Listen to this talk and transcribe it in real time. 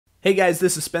Hey guys,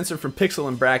 this is Spencer from Pixel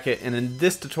and Bracket, and in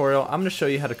this tutorial I'm going to show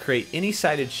you how to create any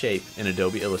sided shape in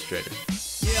Adobe Illustrator.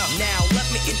 Now let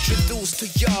me introduce to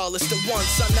y'all, it's the one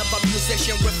son of a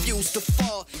musician refused to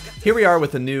fall. Here we are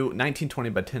with a new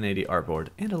 1920 by 1080 artboard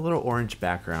and a little orange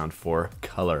background for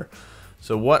color.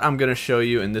 So what I'm going to show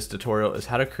you in this tutorial is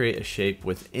how to create a shape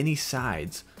with any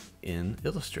sides in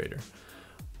Illustrator.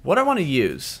 What I want to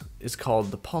use is called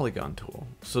the Polygon tool.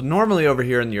 So normally over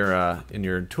here in your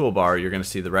toolbar, you're going to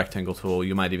see the rectangle tool.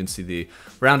 You might even see the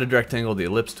rounded rectangle, the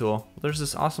ellipse tool. There's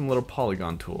this awesome little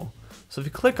Polygon tool. So if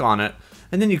you click on it,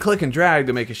 and then you click and drag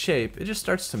to make a shape, it just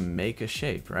starts to make a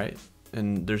shape, right?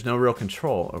 And there's no real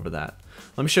control over that.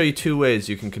 Let me show you two ways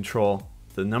you can control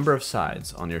the number of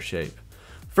sides on your shape.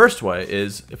 First way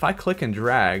is if I click and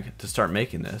drag to start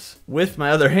making this, with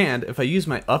my other hand, if I use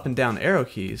my up and down arrow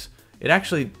keys, it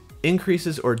actually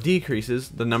increases or decreases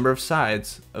the number of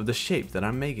sides of the shape that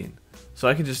I'm making. So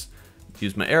I can just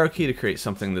use my arrow key to create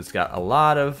something that's got a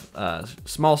lot of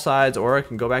small sides, or I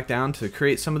can go back down to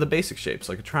create some of the basic shapes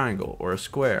like a triangle or a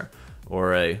square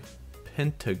or a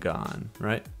pentagon,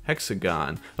 right?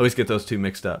 Hexagon. I always get those two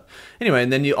mixed up. Anyway,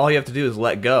 and then all you have to do is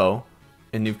let go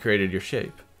and you've created your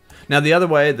shape. Now the other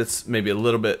way that's maybe a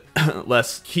little bit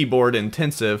less keyboard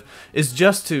intensive is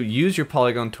just to use your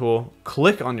Polygon tool,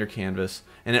 click on your canvas,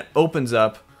 and it opens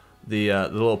up the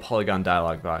little Polygon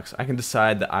dialog box. I can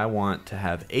decide that I want to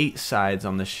have 8 sides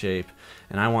on this shape,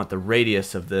 and I want the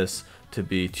radius of this to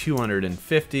be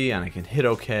 250, and I can hit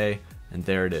OK, and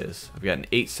there it is. I've got an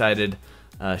 8-sided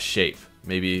shape,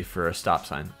 maybe for a stop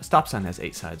sign. A stop sign has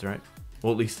 8 sides, right?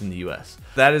 Well, at least in the US.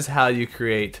 That is how you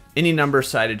create any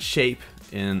number-sided shape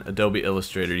in Adobe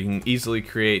Illustrator. You can easily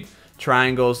create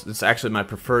triangles. It's actually my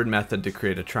preferred method to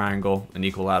create a triangle, an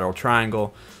equilateral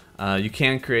triangle. You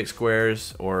can create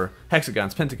squares or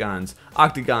hexagons, pentagons,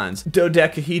 octagons,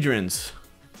 dodecahedrons.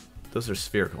 Those are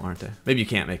spherical, aren't they? Maybe you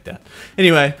can't make that.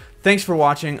 Anyway, thanks for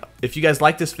watching. If you guys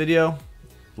like this video,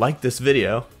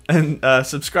 and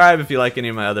subscribe if you like any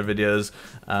of my other videos,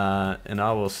 and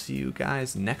I will see you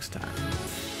guys next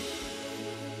time.